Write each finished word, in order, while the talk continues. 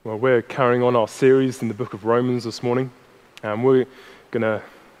Well, we're carrying on our series in the book of Romans this morning, and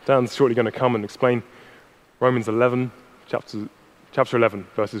Dan's shortly going to come and explain Romans 11, chapter 11,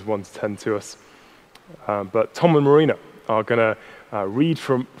 verses 1 to 10 to us. But Tom and Marina are going to read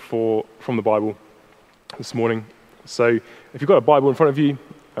from the Bible this morning. So if you've got a Bible in front of you, you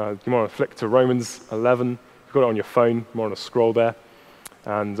might want to flick to Romans 11. If you've got it on your phone, you might want to scroll there.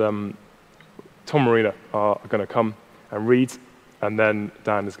 And Tom and Marina are going to come and read, and then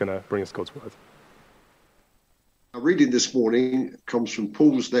Dan is going to bring us God's word. Our reading this morning comes from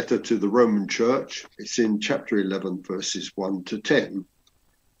Paul's letter to the Roman church. It's in chapter 11, verses 1 to 10,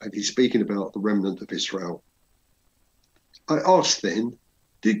 and he's speaking about the remnant of Israel. I asked then,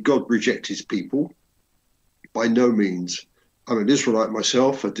 did God reject his people? By no means. I'm an Israelite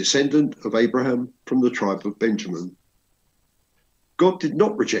myself, a descendant of Abraham from the tribe of Benjamin. God did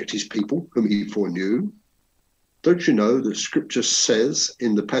not reject his people, whom he foreknew. Don't you know that Scripture says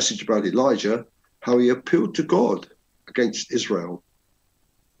in the passage about Elijah how he appealed to God against Israel?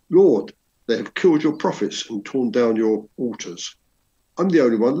 Lord, they have killed your prophets and torn down your altars. I'm the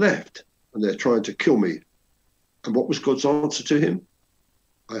only one left, and they're trying to kill me. And what was God's answer to him?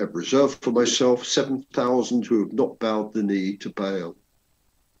 I have reserved for myself 7,000 who have not bowed the knee to Baal.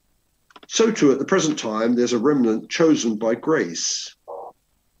 So too, at the present time, there's a remnant chosen by grace.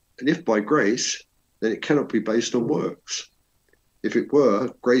 And if by grace, then it cannot be based on works. If it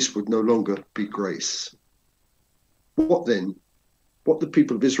were, grace would no longer be grace. What then? What the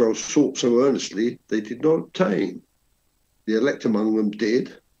people of Israel sought so earnestly, they did not obtain. The elect among them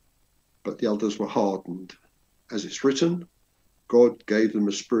did, but the others were hardened. As it's written, God gave them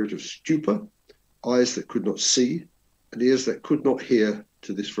a spirit of stupor, eyes that could not see, and ears that could not hear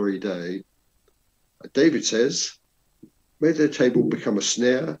to this very day. David says, may their table become a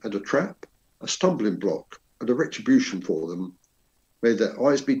snare and a trap, a stumbling block and a retribution for them. May their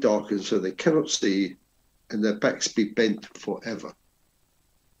eyes be darkened so they cannot see, and their backs be bent forever.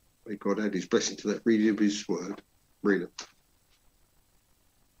 May God add his blessing to that reading of his word. Marina.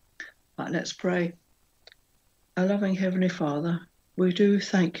 Right, let's pray. Our loving Heavenly Father, we do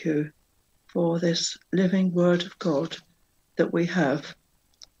thank you for this living word of God that we have.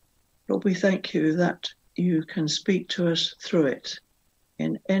 Lord, we thank you that you can speak to us through it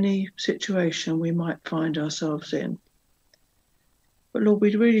in any situation we might find ourselves in. But Lord,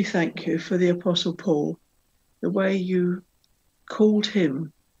 we really thank you for the Apostle Paul, the way you called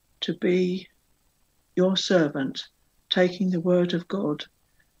him to be your servant, taking the word of God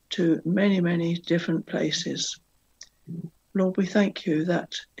to many, many different places. Lord, we thank you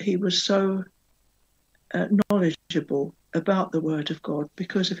that he was so knowledgeable about the word of God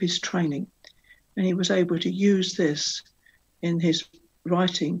because of his training, and he was able to use this in his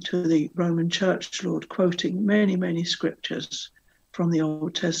writing to the Roman church, Lord, quoting many, many scriptures from the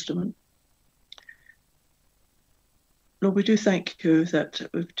Old Testament. Lord, we do thank you that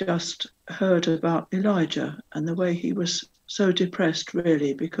we've just heard about Elijah and the way he was so depressed,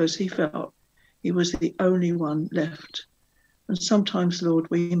 really, because he felt he was the only one left. And sometimes, Lord,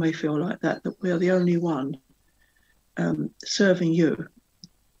 we may feel like that we are the only one serving you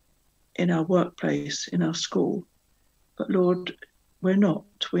in our workplace, in our school. But Lord, we're not.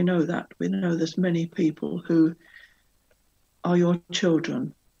 We know that. We know there's many people who are your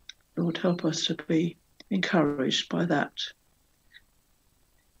children. Lord, help us to be encouraged by that.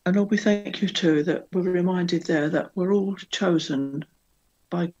 And Lord, we thank you too that we're reminded there that we're all chosen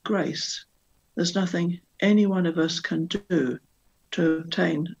by grace. There's nothing any one of us can do to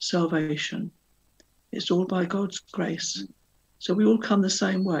obtain salvation. It's all by God's grace. So we all come the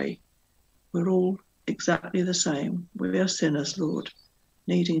same way. We're all exactly the same. We are sinners, Lord,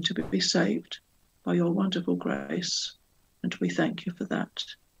 needing to be saved by your wonderful grace. And we thank you for that.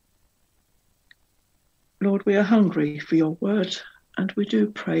 Lord, we are hungry for your word, and we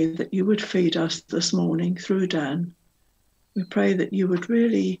do pray that you would feed us this morning through Dan. We pray that you would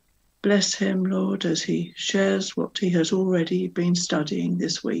really bless him, Lord, as he shares what he has already been studying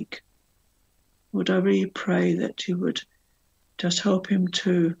this week. Lord, I really pray that you would just help him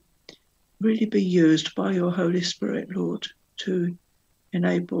to really be used by your Holy Spirit, Lord, to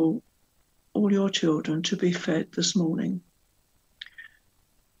enable all your children to be fed this morning.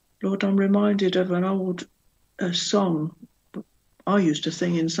 Lord, I'm reminded of an old song I used to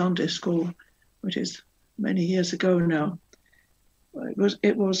sing in Sunday school, which is many years ago now.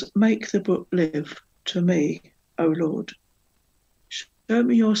 It was make the book live to me, O Lord. Show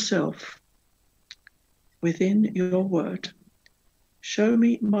me yourself within your word. Show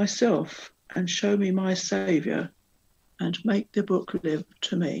me myself and show me my Saviour, and make the book live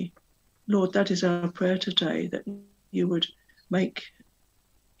to me. Lord, that is our prayer today, that you would make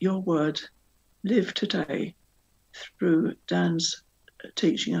your word live today through Dan's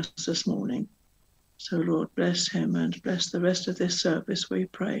teaching us this morning. So Lord, bless him and bless the rest of this service, we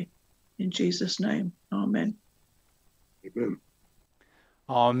pray. In Jesus' name, amen. Amen.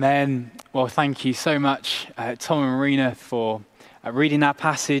 Amen. Well, thank you so much, Tom and Marina, for reading that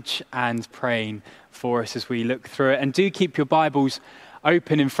passage and praying for us as we look through it. And do keep your Bibles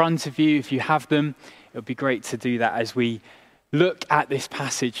open in front of you if you have them. It would be great to do that as we look at this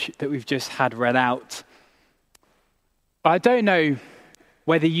passage that we've just had read out. I don't know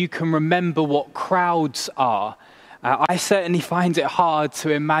whether you can remember what crowds are. I certainly find it hard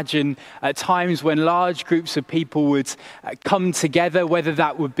to imagine at times when large groups of people would come together, whether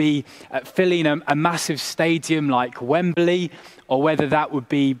that would be filling a massive stadium like Wembley, or whether that would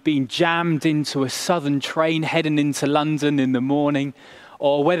be being jammed into a southern train heading into London in the morning,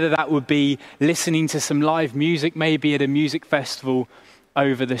 or whether that would be listening to some live music, maybe at a music festival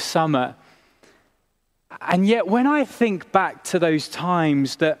over the summer. And yet when I think back to those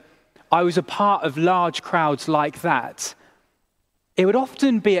times that I was a part of large crowds like that, it would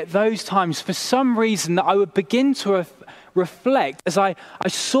often be at those times, for some reason, that I would begin to reflect. As I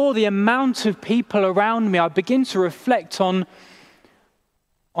saw the amount of people around me, I begin to reflect on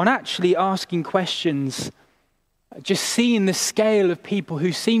actually asking questions, just seeing the scale of people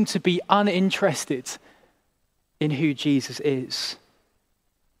who seem to be uninterested in who Jesus is.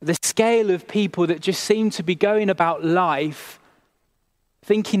 The scale of people that just seem to be going about life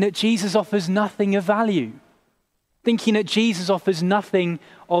thinking that Jesus offers nothing of value, thinking that Jesus offers nothing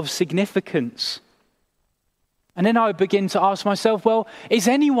of significance. And then I would begin to ask myself, well, is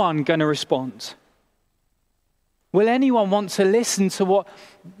anyone going to respond? Will anyone want to listen to what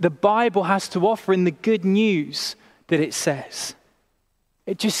the Bible has to offer in the good news that it says?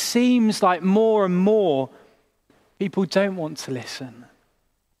 It just seems like more and more people don't want to listen.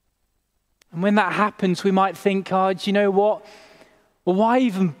 And when that happens, we might think, do you know what? Well, why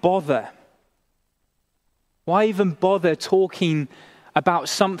even bother? Why even bother talking about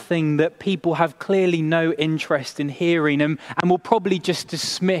something that people have clearly no interest in hearing and will probably just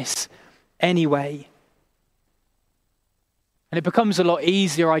dismiss anyway? And it becomes a lot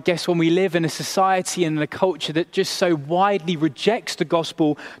easier, I guess, when we live in a society and a culture that just so widely rejects the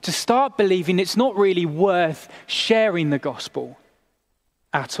gospel to start believing it's not really worth sharing the gospel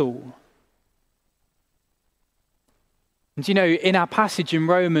at all. And you know, in our passage in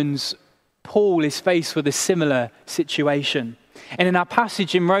Romans, Paul is faced with a similar situation. And in our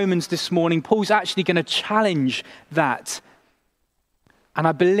passage in Romans this morning, Paul's actually going to challenge that. And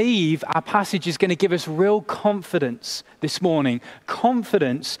I believe our passage is going to give us real confidence this morning.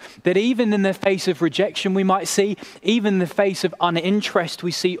 Confidence that even in the face of rejection we might see, even in the face of uninterest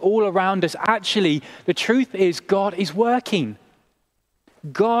we see all around us, actually, the truth is God is working.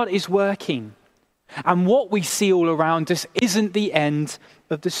 God is working. And what we see all around us isn't the end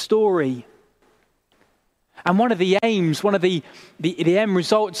of the story. And one of the aims, one of the end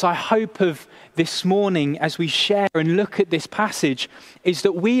results, I hope, of this morning as we share and look at this passage is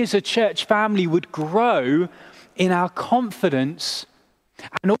that we as a church family would grow in our confidence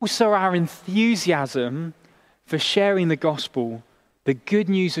and also our enthusiasm for sharing the gospel, the good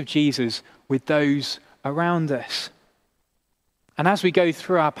news of Jesus, with those around us. And as we go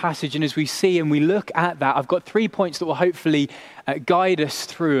through our passage and as we see and we look at that, I've got 3 points that will hopefully guide us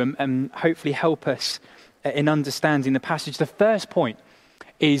through and hopefully help us in understanding the passage. The first point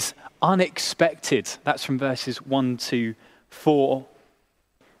is unexpected. That's from verses 1 to 4.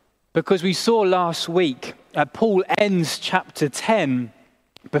 Because we saw last week, Paul ends chapter 10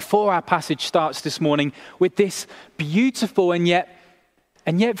 before our passage starts this morning with this beautiful and yet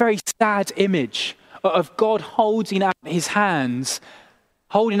very sad image of God holding out his hands,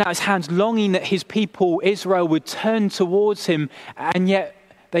 longing that his people, Israel, would turn towards him, and yet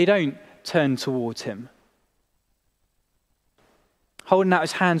they don't turn towards him. Holding out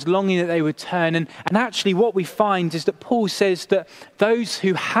his hands, longing that they would turn. And actually what we find is that Paul says that those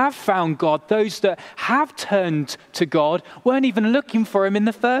who have found God, those that have turned to God, weren't even looking for him in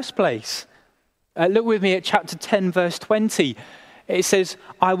the first place. Look with me at chapter 10, verse 20. It says,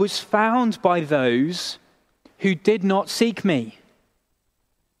 I was found by those who did not seek me.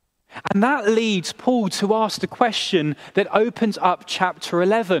 And that leads Paul to ask the question that opens up chapter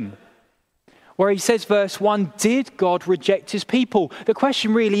 11, where he says, verse 1, did God reject his people? The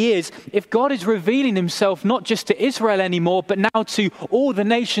question really is, if God is revealing himself not just to Israel anymore, but now to all the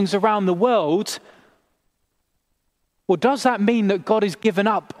nations around the world, well, does that mean that God has given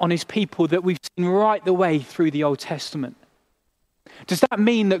up on his people that we've seen right the way through the Old Testament? Does that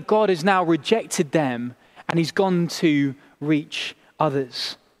mean that God has now rejected them and he's gone to reach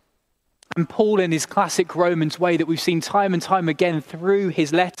others? And Paul, in his classic Romans way that we've seen time and time again through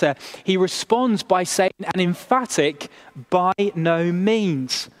his letter, he responds by saying an emphatic, by no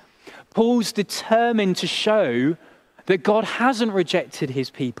means. Paul's determined to show that God hasn't rejected his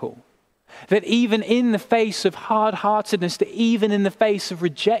people. That even in the face of hard-heartedness, that even in the face of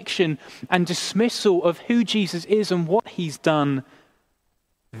rejection and dismissal of who Jesus is and what he's done,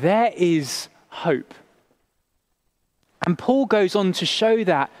 there is hope. And Paul goes on to show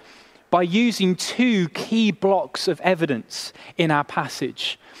that by using two key blocks of evidence in our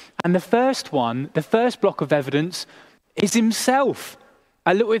passage. And the first block of evidence is himself.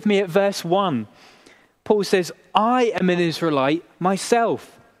 Look with me at verse 1. Paul says, I am an Israelite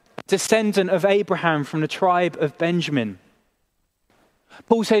myself, descendant of Abraham from the tribe of Benjamin.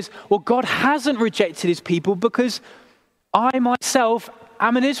 Paul says, well, God hasn't rejected his people because I myself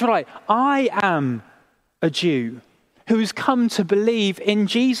am an Israelite. I am a Jew who has come to believe in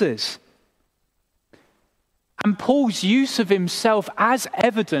Jesus. And Paul's use of himself as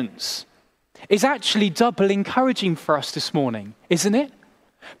evidence is actually double encouraging for us this morning, isn't it?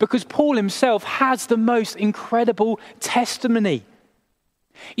 Because Paul himself has the most incredible testimony.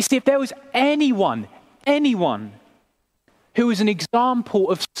 You see, if there was anyone who was an example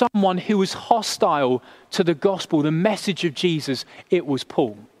of someone who was hostile to the gospel, the message of Jesus, it was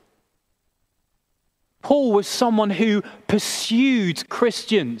Paul. Paul was someone who pursued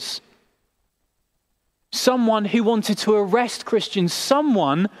Christians, someone who wanted to arrest Christians,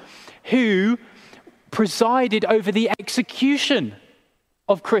 someone who presided over the execution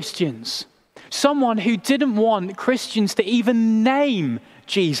of Christians, someone who didn't want Christians to even name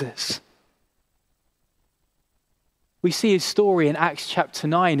Jesus. We see his story in Acts chapter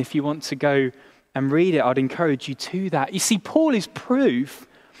 9. If you want to go and read it, I'd encourage you to that. You see, Paul is proof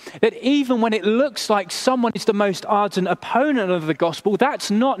that even when it looks like someone is the most ardent opponent of the gospel,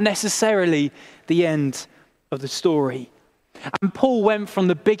 that's not necessarily the end of the story. And Paul went from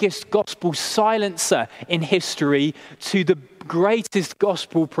the biggest gospel silencer in history to the greatest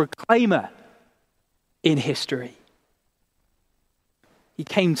gospel proclaimer in history. He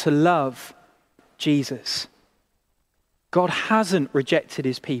came to love Jesus. God hasn't rejected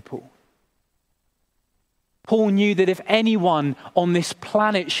his people. Paul knew that if anyone on this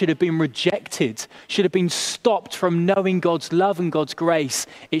planet should have been rejected, should have been stopped from knowing God's love and God's grace,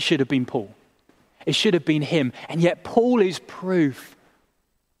 it should have been Paul. It should have been him. And yet Paul is proof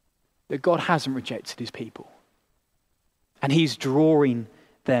that God hasn't rejected his people. And he's drawing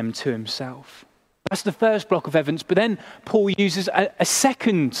them to himself. That's the first block of evidence. But then Paul uses a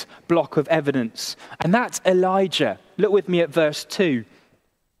second block of evidence, and that's Elijah. Look with me at verse 2.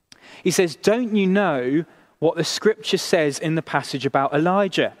 He says, don't you know what the scripture says in the passage about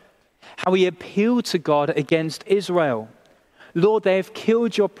Elijah? How he appealed to God against Israel. Lord, they have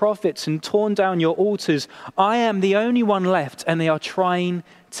killed your prophets and torn down your altars. I am the only one left, and they are trying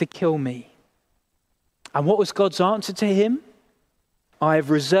to kill me. And what was God's answer to him? I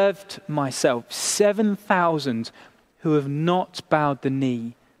have reserved myself 7,000 who have not bowed the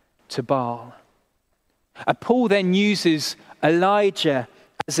knee to Baal. Paul then uses Elijah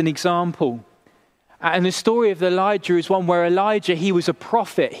as an example. And the story of Elijah is one where Elijah, he was a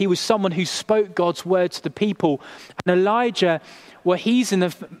prophet. He was someone who spoke God's word to the people. And Elijah, well, he's in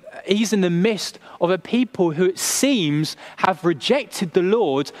the midst of a people who it seems have rejected the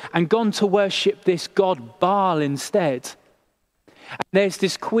Lord and gone to worship this god Baal instead. And there's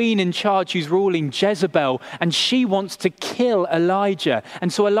this queen in charge who's ruling, Jezebel, and she wants to kill Elijah.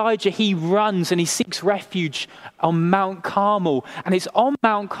 And so Elijah, he runs and he seeks refuge on Mount Carmel. And it's on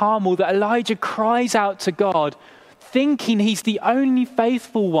Mount Carmel that Elijah cries out to God, thinking he's the only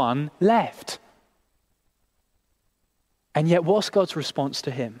faithful one left. And yet, what's God's response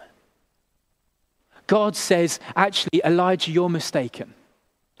to him? God says, actually, Elijah, you're mistaken.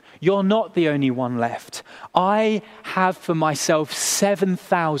 You're not the only one left. I have for myself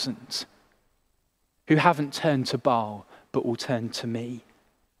 7,000 who haven't turned to Baal, but will turn to me.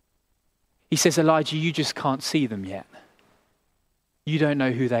 He says, Elijah, you just can't see them yet. You don't know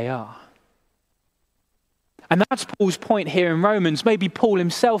who they are. And that's Paul's point here in Romans. Maybe Paul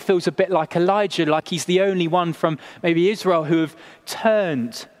himself feels a bit like Elijah, like he's the only one from maybe Israel who have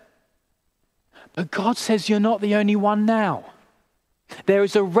turned. But God says you're not the only one now. There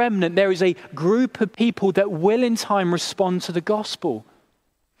is a remnant, there is a group of people that will in time respond to the gospel.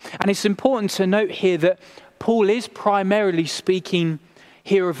 And it's important to note here that Paul is primarily speaking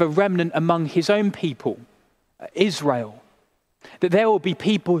here of a remnant among his own people, Israel. That there will be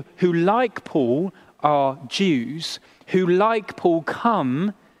people who, like Paul, are Jews, who, like Paul,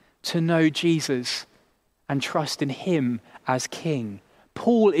 come to know Jesus and trust in him as king.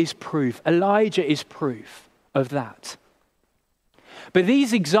 Paul is proof. Elijah is proof of that. But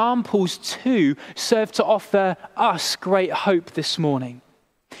these examples too serve to offer us great hope this morning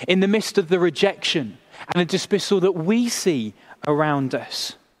in the midst of the rejection and the dismissal that we see around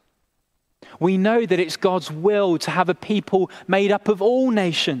us. We know that it's God's will to have a people made up of all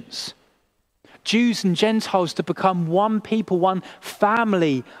nations, Jews and Gentiles, to become one people, one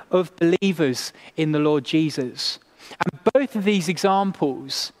family of believers in the Lord Jesus. And both of these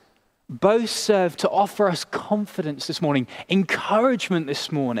examples both serve to offer us confidence this morning, encouragement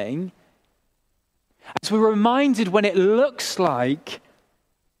this morning, as we're reminded when it looks like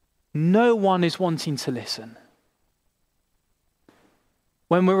no one is wanting to listen.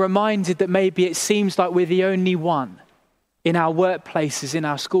 When we're reminded that maybe it seems like we're the only one in our workplaces, in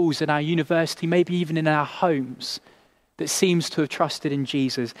our schools, in our university, maybe even in our homes that seems to have trusted in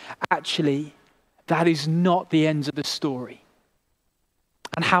Jesus. Actually, that is not the end of the story.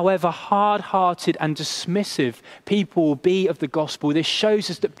 And however hard-hearted and dismissive people will be of the gospel, this shows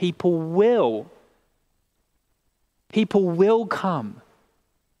us that people will come,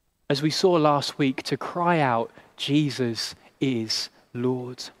 as we saw last week, to cry out, Jesus is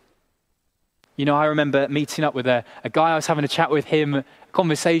Lord. You know, I remember meeting up with a guy. I was having a chat with him, a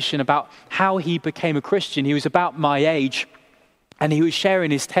conversation about how he became a Christian. He was about my age, and he was sharing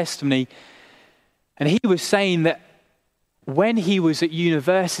his testimony. And he was saying that when he was at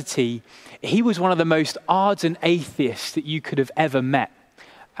university, he was one of the most ardent atheists that you could have ever met.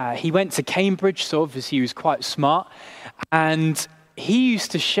 He went to Cambridge, so obviously he was quite smart. And he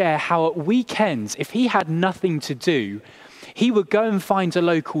used to share how at weekends, if he had nothing to do, he would go and find a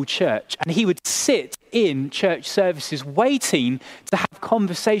local church and he would sit in church services waiting to have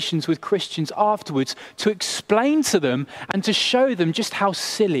conversations with Christians afterwards to explain to them and to show them just how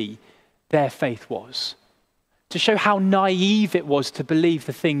silly their faith was, to show how naive it was to believe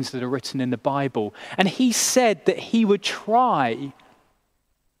the things that are written in the Bible. And he said that he would try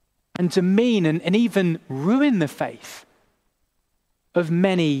and demean and even ruin the faith of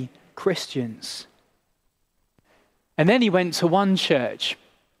many Christians. And then he went to one church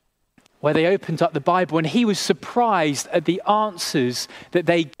where they opened up the Bible, and he was surprised at the answers that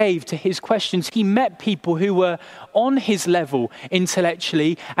they gave to his questions. He met people who were on his level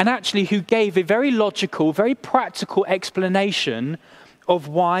intellectually and actually who gave a very logical, very practical explanation of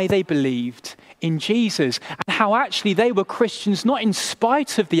why they believed in Jesus and how actually they were Christians not in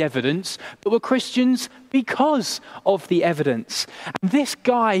spite of the evidence, but were Christians because of the evidence. And this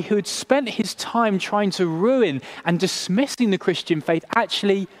guy who had spent his time trying to ruin and dismissing the Christian faith,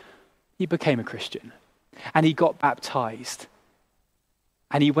 actually, he became a Christian and he got baptized.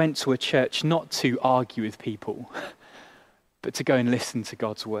 And he went to a church not to argue with people, but to go and listen to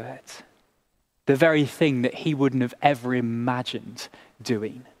God's word. The very thing that he wouldn't have ever imagined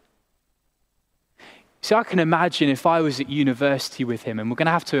doing. So I can imagine if I was at university with him, and we're going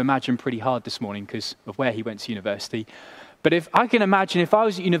to have to imagine pretty hard this morning because of where he went to university. But if I can imagine if I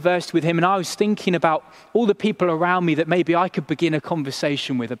was at university with him and I was thinking about all the people around me that maybe I could begin a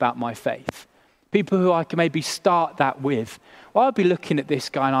conversation with about my faith, people who I could maybe start that with, well, I'd be looking at this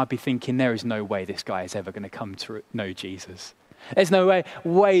guy and I'd be thinking, there is no way this guy is ever going to come to know Jesus. There's no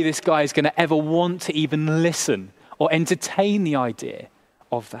way this guy is going to ever want to even listen or entertain the idea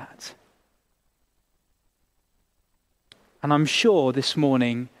of that. And I'm sure this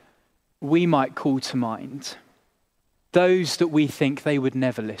morning we might call to mind those that we think they would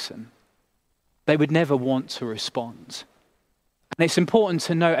never listen. They would never want to respond. And it's important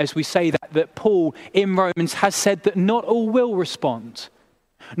to note as we say that Paul in Romans has said that not all will respond.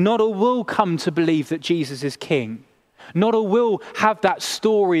 Not all will come to believe that Jesus is king. Not all will have that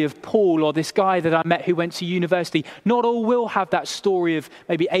story of Paul or this guy that I met who went to university. Not all will have that story of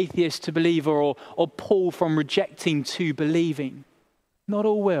maybe atheist to believer or Paul from rejecting to believing. Not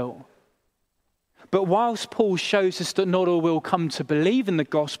all will. But whilst Paul shows us that not all will come to believe in the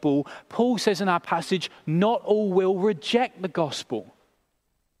gospel, Paul says in our passage, not all will reject the gospel.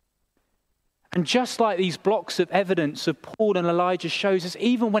 And just like these blocks of evidence of Paul and Elijah shows us,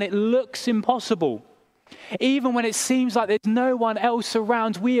 even when it looks impossible, even when it seems like there's no one else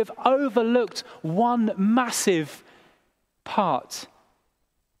around, we have overlooked one massive part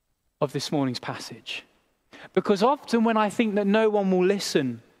of this morning's passage. Because often when I think that no one will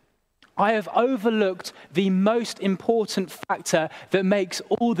listen, I have overlooked the most important factor that makes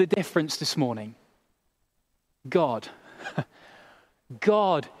all the difference this morning. God.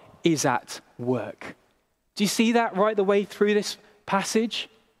 God is at work. Do you see that right the way through this passage?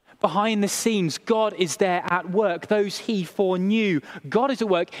 Behind the scenes, God is there at work. Those he foreknew, God is at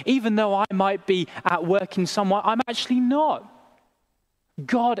work. Even though I might be at work in some way, I'm actually not.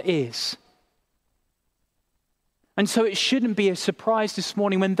 God is. And so it shouldn't be a surprise this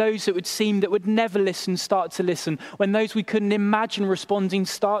morning when those that would seem that would never listen start to listen, when those we couldn't imagine responding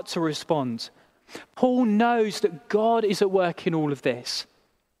start to respond. Paul knows that God is at work in all of this.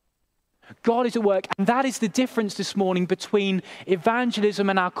 God is at work, and that is the difference this morning between evangelism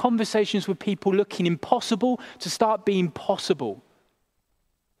and our conversations with people looking impossible to start being possible.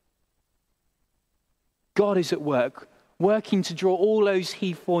 God is at work, working to draw all those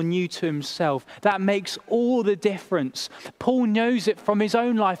he foreknew to himself. That makes all the difference. Paul knows it from his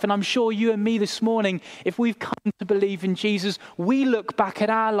own life, and I'm sure you and me this morning, if we've come to believe in Jesus, we look back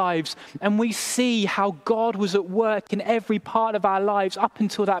at our lives and we see how God was at work in every part of our lives up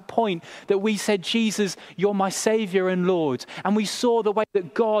until that point that we said, Jesus, you're my Savior and Lord. And we saw the way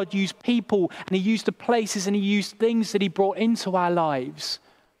that God used people, and he used the places, and he used things that he brought into our lives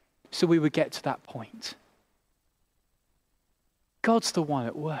so we would get to that point. God's the one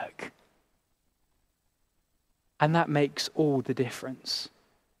at work. And that makes all the difference.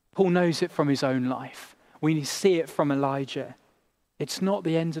 Paul knows it from his own life. We see it from Elijah. It's not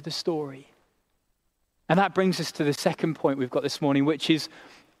the end of the story. And that brings us to the second point we've got this morning, which is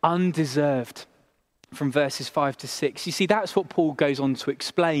undeserved, from verses 5 to 6. You see, that's what Paul goes on to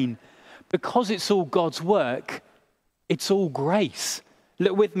explain. Because it's all God's work, it's all grace.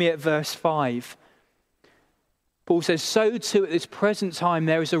 Look with me at verse 5. Paul says, so too at this present time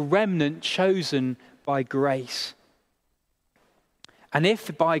there is a remnant chosen by grace. And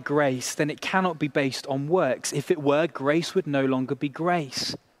if by grace, then it cannot be based on works. If it were, grace would no longer be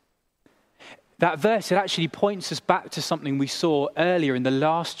grace. That verse, it actually points us back to something we saw earlier in the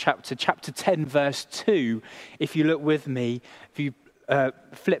last chapter, chapter 10, verse 2. If you look with me, if you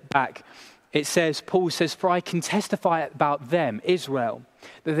flip back, it says, Paul says, for I can testify about them, Israel,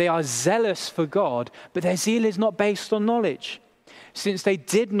 that they are zealous for God, but their zeal is not based on knowledge, since they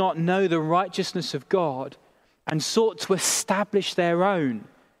did not know the righteousness of God and sought to establish their own.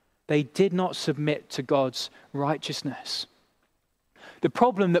 They did not submit to God's righteousness. The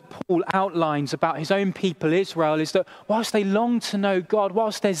problem that Paul outlines about his own people, Israel, is that whilst they long to know God,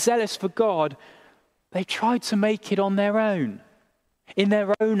 whilst they're zealous for God, they tried to make it on their own, in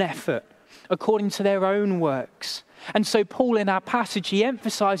their own effort, according to their own works. And so Paul, in our passage, he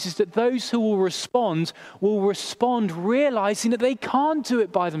emphasizes that those who will respond realizing that they can't do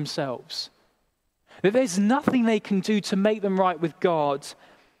it by themselves, that there's nothing they can do to make them right with God,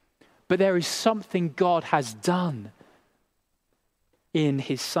 but there is something God has done in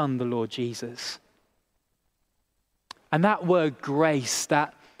his Son, the Lord Jesus. And that word grace,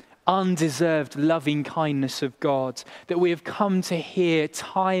 that undeserved loving kindness of God that we have come to hear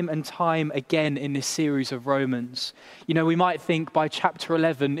time and time again in this series of Romans. You know, we might think by chapter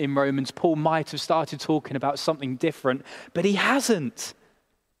 11 in Romans, Paul might have started talking about something different, but he hasn't.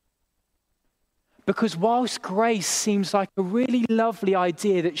 Because whilst grace seems like a really lovely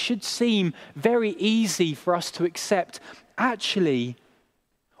idea that should seem very easy for us to accept, actually,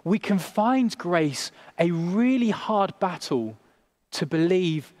 we can find grace a really hard battle to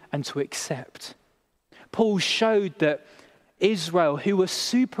believe and to accept. Paul showed that Israel, who were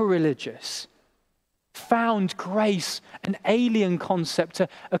super religious, found grace an alien concept,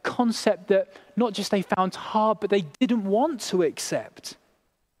 a concept that not just they found hard, but they didn't want to accept.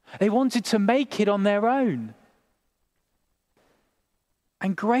 They wanted to make it on their own.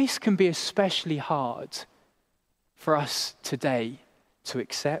 And grace can be especially hard for us today to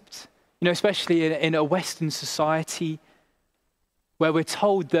accept. You know, especially in a Western society where we're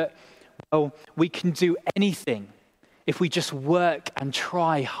told that, well, we can do anything if we just work and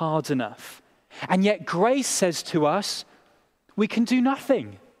try hard enough. And yet grace says to us, we can do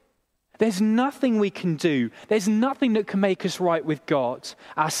nothing. There's nothing we can do. There's nothing that can make us right with God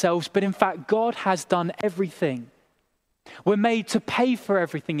ourselves. But in fact, God has done everything. We're made to pay for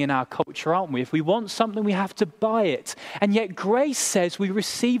everything in our culture, aren't we? If we want something, we have to buy it. And yet grace says we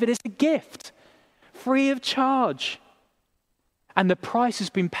receive it as a gift, free of charge. And the price has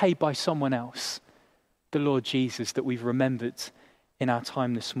been paid by someone else, the Lord Jesus, that we've remembered in our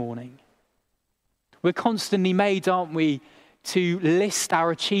time this morning. We're constantly made, aren't we, to list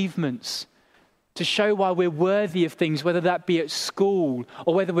our achievements, to show why we're worthy of things, whether that be at school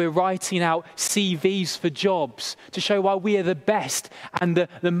or whether we're writing out CVs for jobs, to show why we are the best and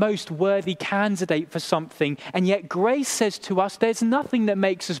the most worthy candidate for something. And yet grace says to us, there's nothing that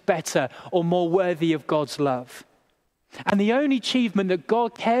makes us better or more worthy of God's love. And the only achievement that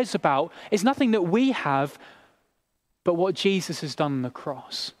God cares about is nothing that we have, but what Jesus has done on the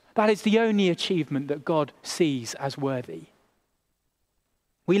cross. That is the only achievement that God sees as worthy.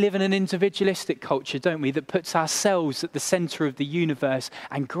 We live in an individualistic culture, don't we, that puts ourselves at the center of the universe.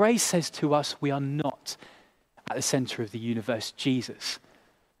 And grace says to us, we are not at the center of the universe. Jesus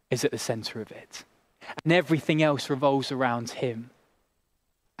is at the center of it. And everything else revolves around him.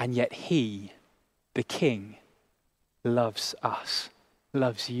 And yet he, the King, loves us,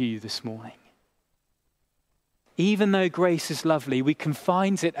 loves you this morning. Even though grace is lovely, we can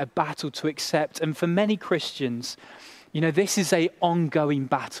find it a battle to accept. And for many Christians, this is an ongoing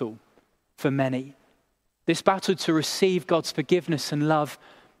battle for many. This battle to receive God's forgiveness and love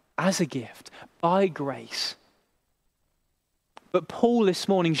as a gift by grace. But Paul this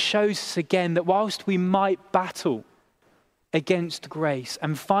morning shows us again that whilst we might battle against grace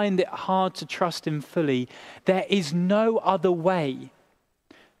and find it hard to trust him fully, there is no other way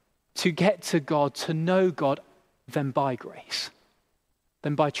to get to God, to know God, than by grace,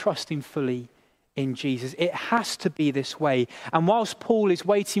 than by trusting fully in Jesus. It has to be this way. And whilst Paul is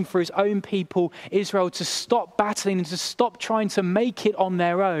waiting for his own people, Israel, to stop battling and to stop trying to make it on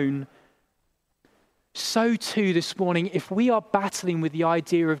their own, so too this morning, if we are battling with the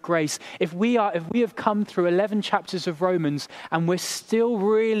idea of grace, if we have come through 11 chapters of Romans and we're still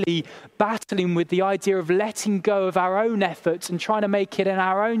really battling with the idea of letting go of our own efforts and trying to make it in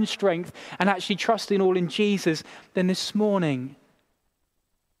our own strength and actually trusting all in Jesus, then this morning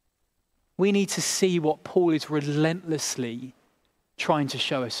we need to see what Paul is relentlessly trying to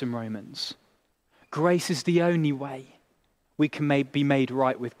show us in Romans. Grace is the only way we can be made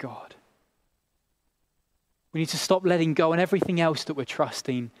right with God. We need to stop letting go on everything else that we're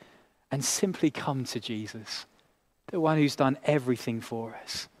trusting and simply come to Jesus, the one who's done everything for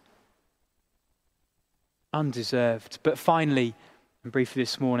us. Undeserved. But finally, and briefly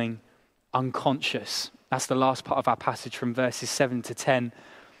this morning, unconscious. That's the last part of our passage from verses 7 to 10.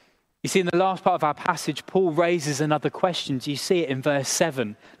 You see, in the last part of our passage, Paul raises another question. Do you see it in verse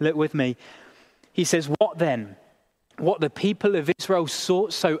 7? Look with me. He says, "What then? What the people of Israel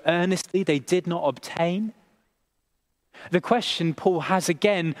sought so earnestly they did not obtain?" The question Paul has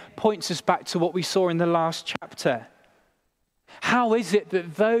again points us back to what we saw in the last chapter. How is it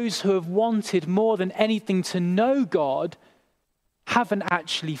that those who have wanted more than anything to know God haven't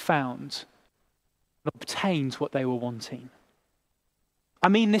actually found and obtained what they were wanting? I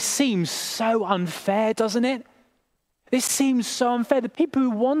mean, this seems so unfair, doesn't it? This seems so unfair. The people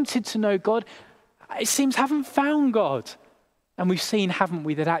who wanted to know God, it seems, haven't found God. And we've seen, haven't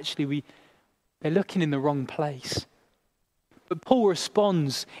we, that actually they're looking in the wrong place. But Paul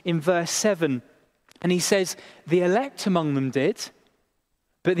responds in verse 7, and he says, "The elect among them did,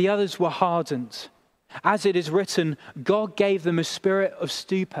 but the others were hardened. As it is written, God gave them a spirit of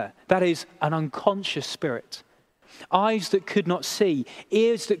stupor," that is, an unconscious spirit, "eyes that could not see,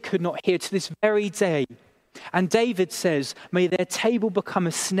 ears that could not hear, to this very day. And David says, may their table become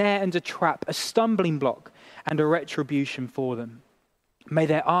a snare and a trap, a stumbling block and a retribution for them. May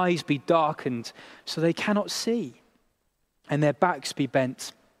their eyes be darkened so they cannot see, and their backs be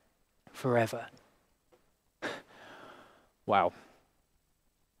bent forever." Wow.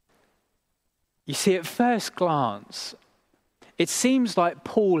 You see, at first glance, it seems like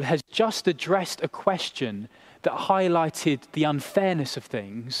Paul has just addressed a question that highlighted the unfairness of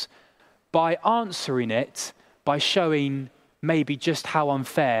things by answering it by showing maybe just how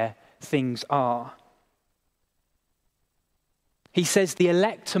unfair things are. He says the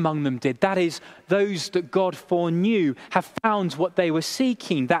elect among them did. That is, those that God foreknew have found what they were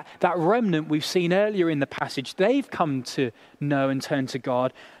seeking. That remnant we've seen earlier in the passage, they've come to know and turn to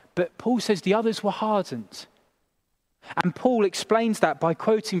God. But Paul says the others were hardened. And Paul explains that by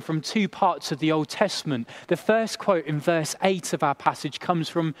quoting from two parts of the Old Testament. The first quote in verse 8 of our passage comes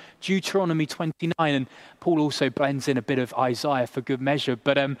from Deuteronomy 29, and Paul also blends in a bit of Isaiah for good measure.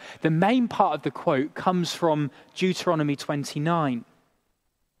 But the main part of the quote comes from Deuteronomy 29.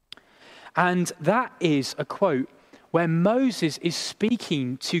 And that is a quote where Moses is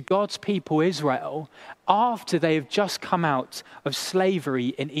speaking to God's people Israel after they have just come out of slavery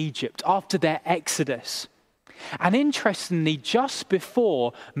in Egypt, after their exodus. And interestingly, just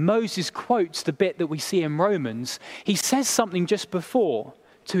before Moses quotes the bit that we see in Romans, he says something just before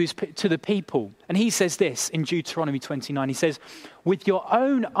to the people. And he says this in Deuteronomy 29. He says, "With your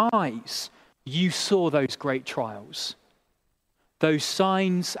own eyes you saw those great trials, those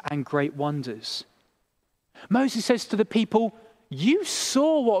signs and great wonders." Moses says to the people, you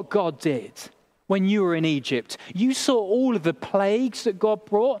saw what God did when you were in Egypt. You saw all of the plagues that God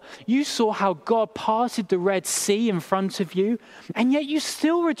brought. You saw how God parted the Red Sea in front of you, and yet you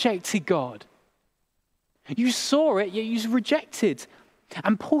still rejected God. You saw it, yet you rejected.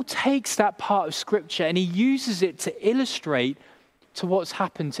 And Paul takes that part of Scripture and he uses it to illustrate to what's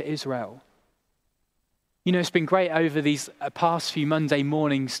happened to Israel. You know, it's been great over these past few Monday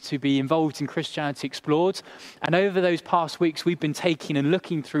mornings to be involved in Christianity Explored. And over those past weeks, we've been taking and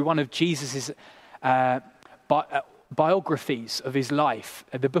looking through one of Jesus' biographies of his life,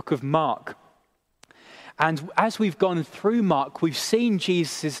 the book of Mark. And as we've gone through Mark, we've seen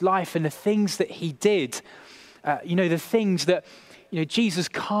Jesus' life and the things that he did. The things that, Jesus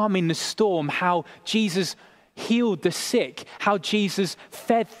calming the storm, how Jesus healed the sick, how Jesus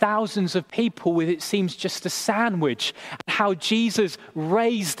fed thousands of people with, it seems, just a sandwich, and how Jesus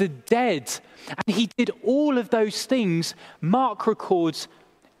raised the dead. And he did all of those things, Mark records,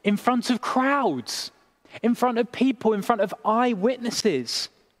 in front of crowds, in front of people, in front of eyewitnesses.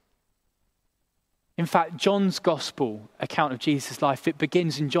 In fact, John's gospel account of Jesus' life, it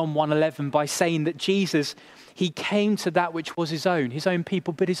begins in John 1:11 by saying that Jesus, he came to that which was his own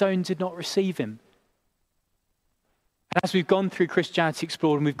people, but his own did not receive him. And as we've gone through Christianity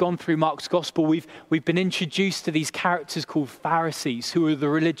Explored and we've gone through Mark's gospel, we've been introduced to these characters called Pharisees, who are the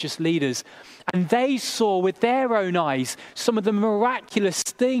religious leaders. And they saw with their own eyes some of the miraculous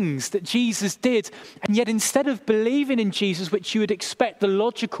things that Jesus did. And yet instead of believing in Jesus, which you would expect the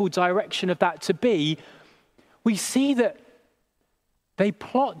logical direction of that to be, we see that they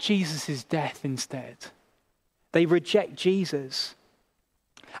plot Jesus' death instead. They reject Jesus.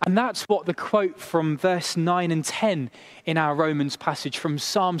 And that's what the quote from verse 9 and 10 in our Romans passage from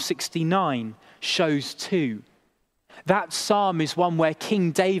Psalm 69 shows too. That psalm is one where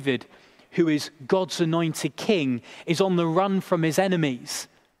King David, who is God's anointed king, is on the run from his enemies.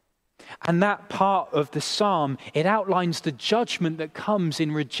 And that part of the psalm, it outlines the judgment that comes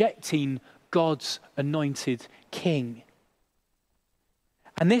in rejecting God's anointed king.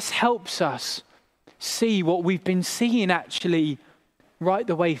 And this helps us see what we've been seeing actually right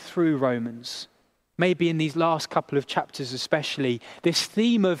the way through Romans, maybe in these last couple of chapters especially, this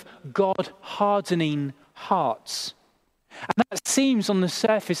theme of God hardening hearts. And that seems on the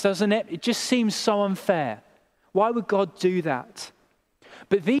surface, doesn't it? It just seems so unfair. Why would God do that?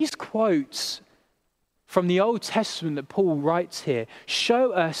 But these quotes from the Old Testament that Paul writes here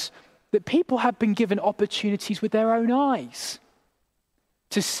show us that people have been given opportunities with their own eyes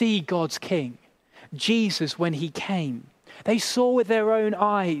to see God's King, Jesus, when he came. They saw with their own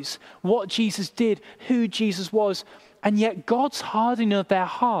eyes what Jesus did, who Jesus was, and yet God's hardening of their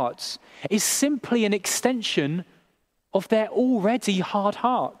hearts is simply an extension of their already hard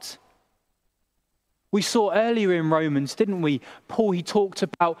heart. We saw earlier in Romans, didn't we? Paul, he talked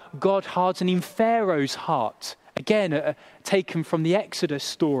about God hardening Pharaoh's heart, again, taken from the Exodus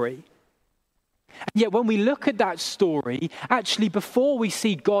story. And yet when we look at that story, actually before we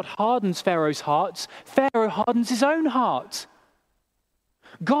see God hardens Pharaoh's hearts, Pharaoh hardens his own heart.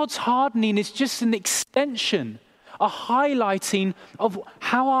 God's hardening is just an extension, a highlighting of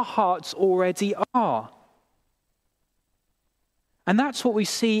how our hearts already are. And that's what we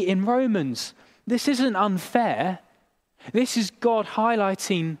see in Romans. This isn't unfair. This is God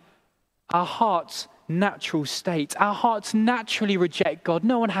highlighting our heart's natural state. Our hearts naturally reject God.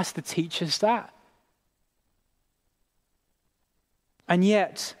 No one has to teach us that. And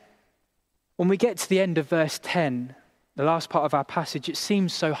yet, when we get to the end of verse 10, the last part of our passage, it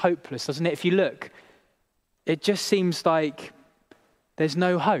seems so hopeless, doesn't it? If you look, it just seems like there's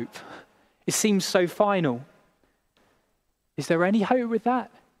no hope. It seems so final. Is there any hope with that?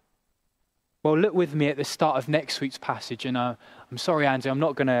 Well, look with me at the start of next week's passage. And I'm sorry, Andy, I'm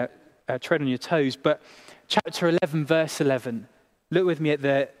not going to tread on your toes, but chapter 11, verse 11. Look with me at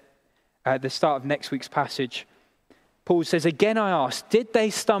the start of next week's passage. Paul says, again I ask, did they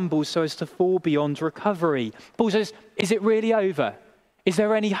stumble so as to fall beyond recovery? Paul says, is it really over? Is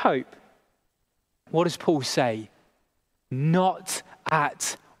there any hope? What does Paul say? Not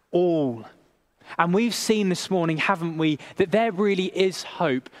at all. And we've seen this morning, haven't we, that there really is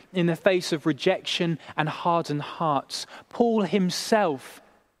hope in the face of rejection and hardened hearts. Paul himself,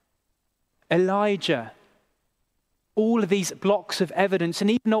 Elijah, all of these blocks of evidence, and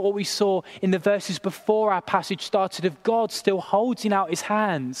even what we saw in the verses before our passage started of God still holding out his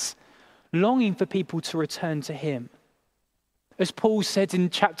hands, longing for people to return to him. As Paul said in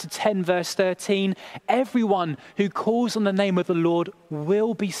chapter 10, verse 13, everyone who calls on the name of the Lord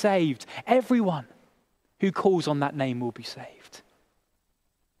will be saved. Everyone who calls on that name will be saved.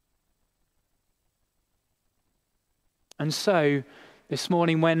 And so, this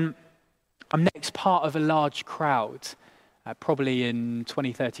morning when I'm next part of a large crowd, probably in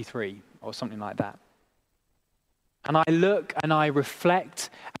 2033 or something like that. And I look and I reflect,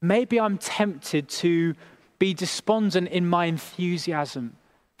 maybe I'm tempted to be despondent in my enthusiasm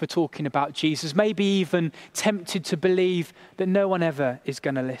for talking about Jesus, maybe even tempted to believe that no one ever is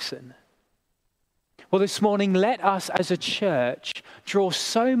going to listen. Well, this morning, let us as a church draw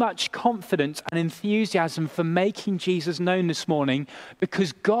so much confidence and enthusiasm for making Jesus known this morning,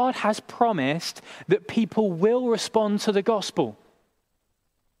 because God has promised that people will respond to the gospel.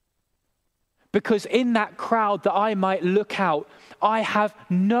 Because in that crowd that I might look out, I have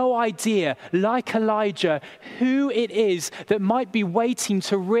no idea, like Elijah, who it is that might be waiting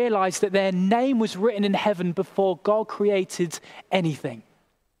to realize that their name was written in heaven before God created anything.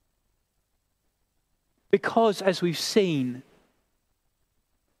 Because, as we've seen,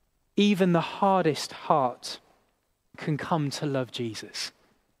 even the hardest heart can come to love Jesus.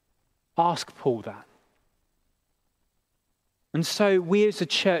 Ask Paul that. And so we as a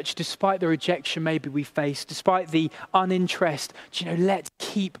church, despite the rejection maybe we face, despite the uninterest, let's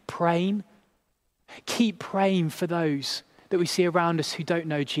keep praying. Keep praying for those that we see around us who don't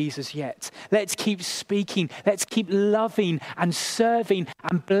know Jesus yet. Let's keep speaking. Let's keep loving and serving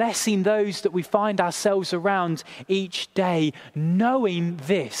and blessing those that we find ourselves around each day, knowing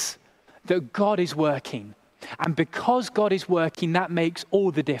this, that God is working. And because God is working, that makes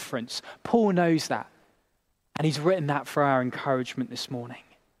all the difference. Paul knows that. And he's written that for our encouragement this morning.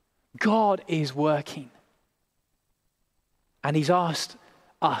 God is working. And he's asked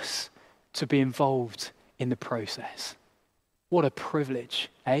us to be involved in the process. What a privilege,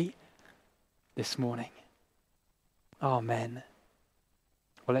 this morning. Amen.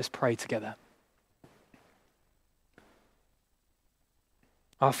 Well, let's pray together.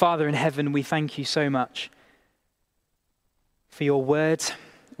 Our Father in heaven, we thank you so much for your word.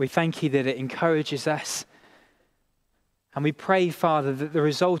 We thank you that it encourages us. And we pray, Father, that the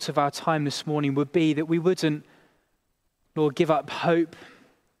result of our time this morning would be that we wouldn't, Lord, give up hope.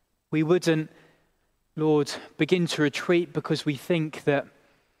 We wouldn't, Lord, begin to retreat because we think that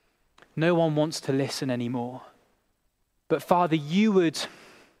no one wants to listen anymore. But Father, you would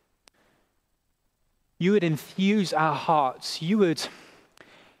infuse our hearts. You would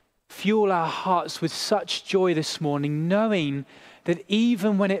fuel our hearts with such joy this morning, knowing that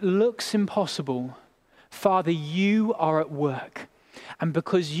even when it looks impossible, Father, you are at work. And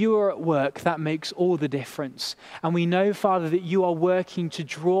because you are at work, that makes all the difference. And we know, Father, that you are working to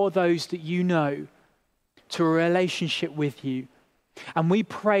draw those that you know to a relationship with you. And we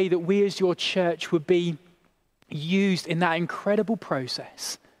pray that we as your church would be used in that incredible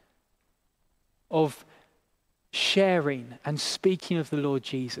process of sharing and speaking of the Lord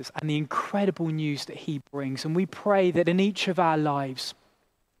Jesus and the incredible news that he brings. And we pray that in each of our lives,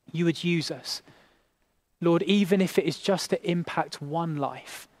 you would use us, Lord, even if it is just to impact one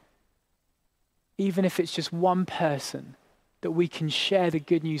life, even if it's just one person that we can share the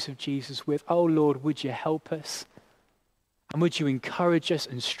good news of Jesus with. Oh Lord, would you help us? And would you encourage us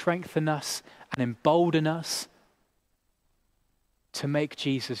and strengthen us and embolden us to make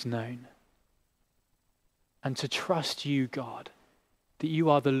Jesus known and to trust you, God, that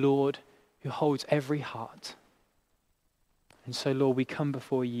you are the Lord who holds every heart. And so, Lord, we come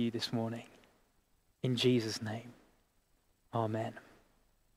before you this morning in Jesus' name. Amen.